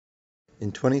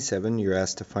In 27, you're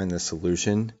asked to find the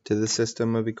solution to the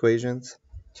system of equations.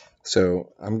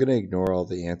 So I'm going to ignore all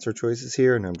the answer choices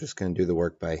here, and I'm just going to do the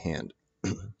work by hand.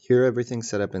 Here, everything's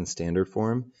set up in standard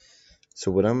form. So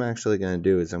what I'm actually going to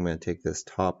do is I'm going to take this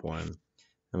top one.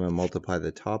 I'm going to multiply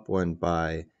the top one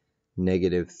by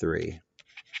 -3.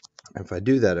 If I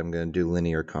do that, I'm going to do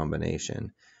linear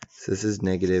combination. So this is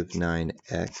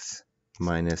 -9x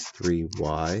minus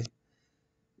 3y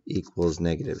equals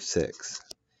 -6.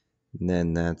 And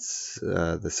then that's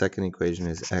the second equation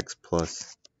is x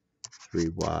plus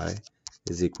 3y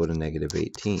is equal to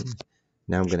 -18.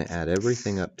 Now I'm going to add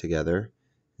everything up together,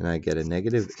 and I get a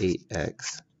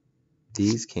 -8x.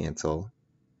 These cancel,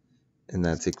 and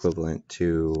that's equivalent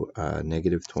to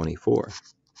 -24.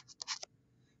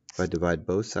 If I divide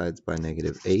both sides by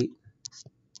 -8,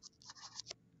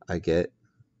 I get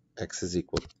x is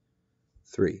equal to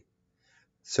 3.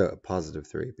 So a positive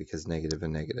 3 because negative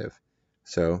and negative.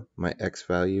 So my x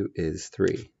value is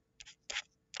 3.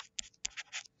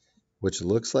 Which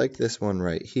looks like this one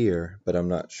right here, but I'm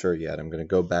not sure yet. I'm going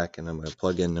to go back and I'm going to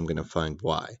plug in and I'm going to find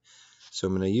y. So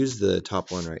I'm going to use the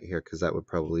top one right here because that would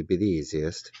probably be the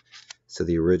easiest. So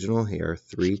the original here,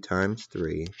 3 times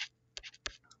 3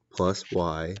 plus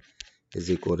y is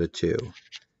equal to 2.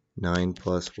 9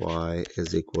 plus y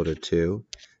is equal to 2.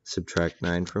 Subtract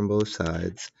 9 from both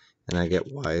sides, and I get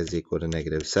y is equal to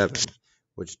 -7,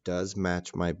 which does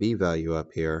match my b value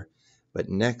up here. But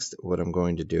next, what I'm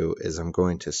going to do is I'm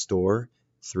going to store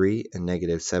 3 and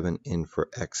 -7 in for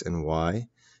x and y,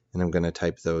 and I'm going to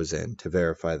type those in to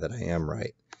verify that I am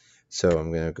right. So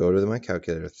I'm going to go to my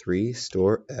calculator, 3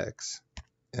 store x,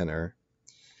 enter,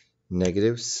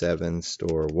 -7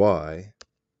 store y,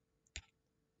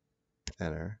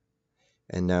 enter,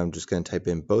 and now I'm just going to type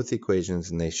in both equations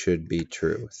and they should be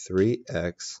true.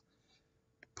 3x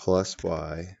plus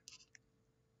y,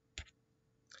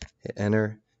 hit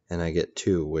enter, and I get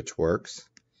 2, which works.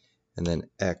 And then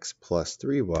x plus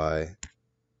 3y,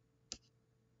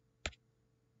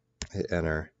 hit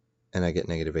enter, and I get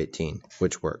 -18,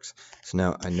 which works. So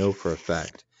now I know for a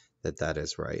fact that that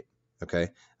is right.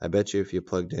 Okay, I bet you if you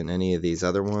plugged in any of these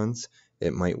other ones,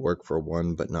 it might work for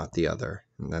one but not the other.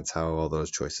 And that's how all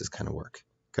those choices kind of work.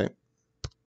 Okay.